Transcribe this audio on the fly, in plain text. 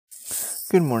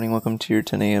Good morning. Welcome to your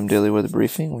 10 a.m. daily weather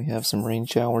briefing. We have some rain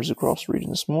showers across the region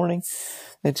this morning.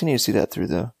 I continue to see that through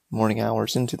the morning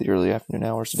hours into the early afternoon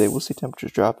hours today. We'll see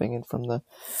temperatures dropping in from the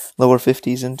lower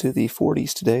 50s into the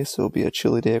 40s today, so it'll be a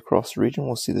chilly day across the region.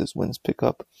 We'll see those winds pick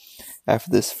up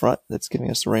after this front that's giving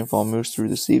us the rainfall moves through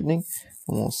this evening.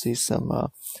 And we'll see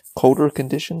some colder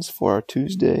conditions for our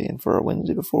Tuesday and for our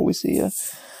Wednesday before we see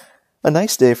a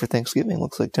nice day for Thanksgiving.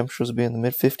 Looks like temperatures will be in the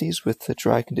mid-50s with the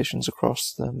dry conditions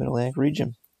across the Mid-Atlantic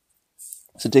region.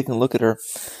 So taking a look at our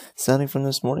sounding from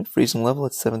this morning, freezing level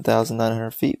at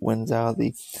 7,900 feet, winds out of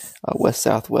the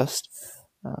west-southwest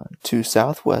to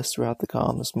southwest throughout the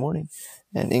column this morning,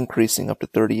 and increasing up to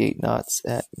 38 knots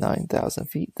at 9,000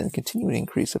 feet, then continuing to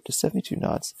increase up to 72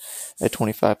 knots at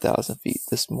 25,000 feet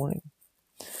this morning.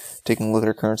 Taking a look at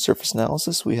our current surface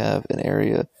analysis, we have an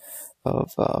area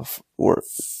of a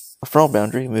frontal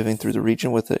boundary moving through the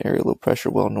region with an area low pressure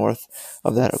well north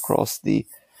of that across the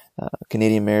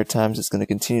Canadian Maritimes. It's going to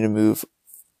continue to move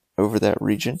over that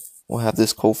region. We'll have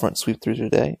this cold front sweep through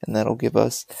today, and that'll give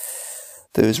us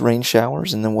those rain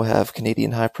showers, and then we'll have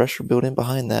Canadian high pressure built in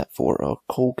behind that for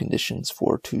cold conditions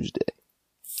for Tuesday.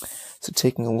 So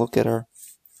taking a look at our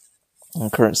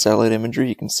current satellite imagery,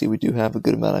 you can see we do have a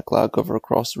good amount of cloud cover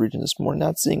across the region this morning.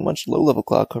 Not seeing much low-level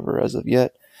cloud cover as of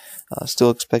yet. Still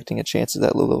expecting a chance of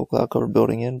that low-level cloud cover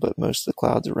building in, but most of the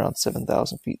clouds are around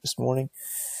 7,000 feet this morning.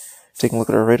 Taking a look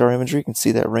at our radar imagery, you can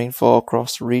see that rainfall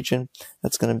across the region.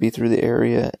 That's going to be through the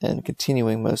area and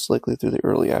continuing most likely through the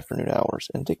early afternoon hours.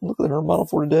 And taking a look at the HRM model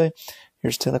for today,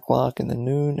 here's 10 o'clock and then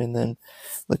noon, and then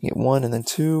looking at 1 and then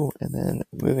 2, and then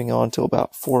moving on till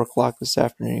about 4 o'clock this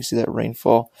afternoon. You see that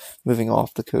rainfall moving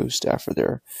off the coast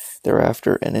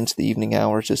thereafter, and into the evening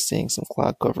hours, just seeing some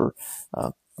cloud cover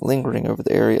lingering over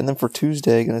the area. And then for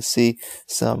Tuesday, going to see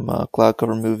some cloud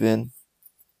cover move in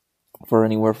for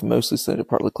anywhere from mostly sunny to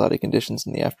partly cloudy conditions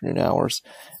in the afternoon hours,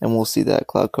 and we'll see that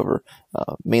cloud cover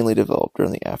mainly develop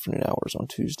during the afternoon hours on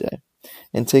Tuesday.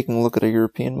 And taking a look at a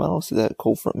European model, see that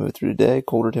cold front move through today,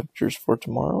 colder temperatures for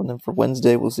tomorrow, and then for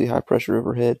Wednesday we'll see high pressure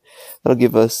overhead. That'll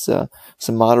give us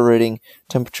some moderating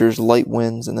temperatures, light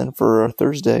winds, and then for our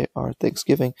Thursday, our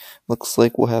Thanksgiving, looks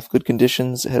like we'll have good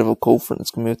conditions ahead of a cold front that's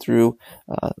going to move through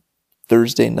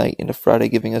Thursday night into Friday,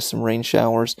 giving us some rain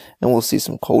showers, and we'll see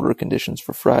some colder conditions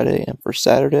for Friday and for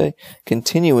Saturday.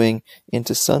 Continuing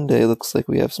into Sunday, looks like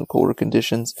we have some colder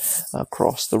conditions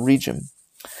across the region.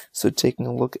 So taking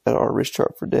a look at our risk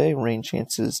chart for today, rain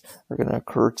chances are going to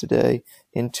occur today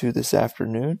into this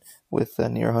afternoon with a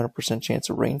near 100% chance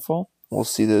of rainfall. We'll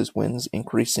see those winds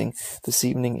increasing this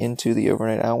evening into the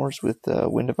overnight hours with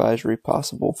wind advisory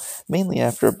possible, mainly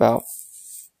after about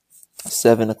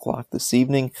 7 o'clock this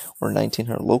evening, or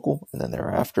 1900 local, and then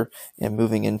thereafter, and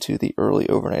moving into the early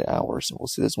overnight hours. And we'll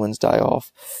see those winds die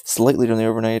off slightly during the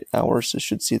overnight hours, so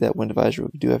should see that wind advisory,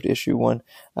 we do have to issue one,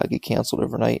 get canceled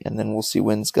overnight, and then we'll see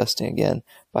winds gusting again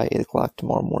by 8 o'clock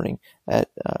tomorrow morning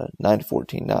at 9 to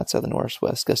 14 knots out of the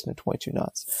northwest, gusting to 22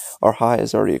 knots. Our high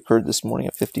has already occurred this morning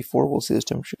at 54. We'll see this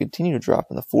temperature continue to drop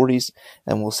in the 40s,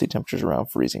 and we'll see temperatures around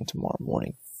freezing tomorrow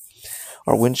morning.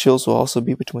 Our wind chills will also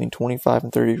be between 25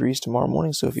 and 30 degrees tomorrow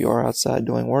morning, so if you are outside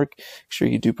doing work, make sure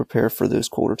you do prepare for those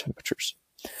colder temperatures.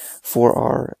 For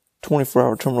our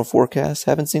 24-hour terminal forecast,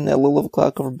 haven't seen that low-level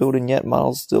cloud cover build in yet.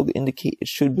 Models still indicate it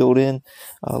should build in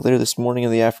later this morning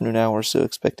in the afternoon hours, so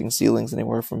expecting ceilings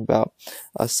anywhere from about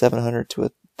 700 to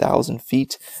 1,000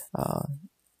 feet.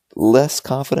 Less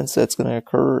confidence that's going to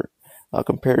occur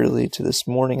comparatively to this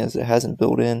morning, as it hasn't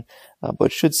built in,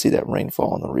 but should see that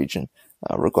rainfall in the region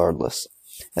regardless.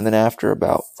 And then after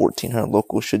about 1400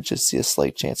 local, should just see a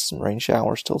slight chance of some rain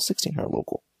showers till 1600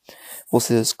 local. We'll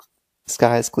see those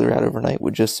skies clear out overnight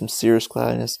with just some cirrus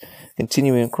cloudiness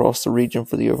continuing across the region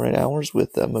for the overnight hours,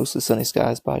 with mostly sunny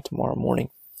skies by tomorrow morning.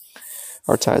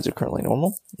 Our tides are currently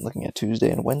normal. Looking at Tuesday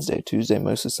and Wednesday. Tuesday,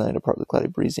 mostly sunny to partly cloudy,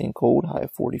 breezy and cold, high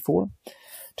of 44.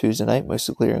 Tuesday night,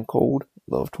 mostly clear and cold,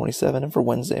 low of 27. And for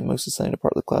Wednesday, mostly sunny to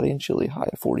partly cloudy and chilly, high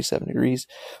of 47 degrees.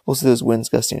 We'll see those winds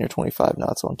gusting near 25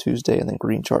 knots on Tuesday, and then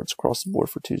green charts across the board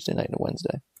for Tuesday night and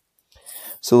Wednesday.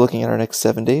 So looking at our next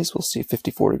 7 days, we'll see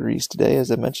 54 degrees today,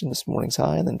 as I mentioned, this morning's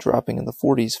high, and then dropping in the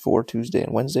 40s for Tuesday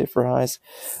and Wednesday for highs.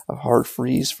 A hard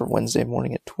freeze for Wednesday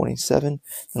morning at 27,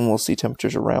 and we'll see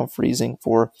temperatures around freezing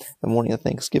for the morning of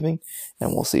Thanksgiving,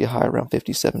 and we'll see a high around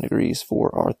 57 degrees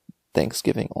for our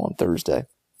Thanksgiving on Thursday.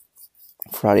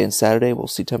 Friday and Saturday, we'll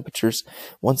see temperatures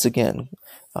once again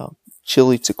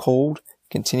chilly to cold,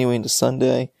 continuing to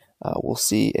Sunday, We'll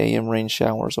see AM rain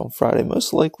showers on Friday,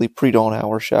 most likely pre-dawn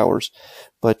hour showers,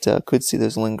 but could see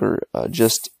those linger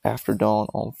just after dawn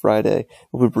on Friday.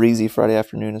 It'll be breezy Friday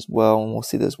afternoon as well, and we'll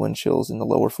see those wind chills in the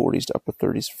lower 40s to upper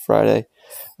 30s for Friday.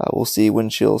 We'll see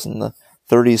wind chills in the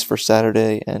 30s for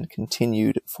Saturday and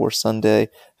continued for Sunday.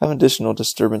 Have an additional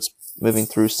disturbance moving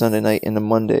through Sunday night into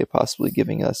Monday, possibly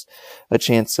giving us a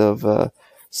chance of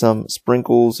some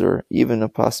sprinkles or even a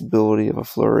possibility of a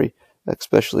flurry,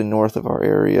 especially north of our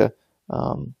area,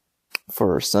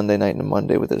 for Sunday night and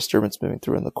Monday, with the disturbance moving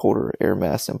through and the colder air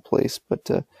mass in place. But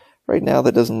right now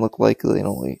that doesn't look likely, and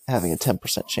only having a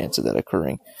 10% chance of that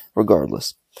occurring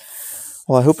regardless.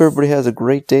 Well, I hope everybody has a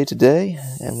great day today,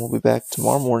 and we'll be back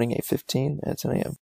tomorrow morning, 8:15 at 10 a.m.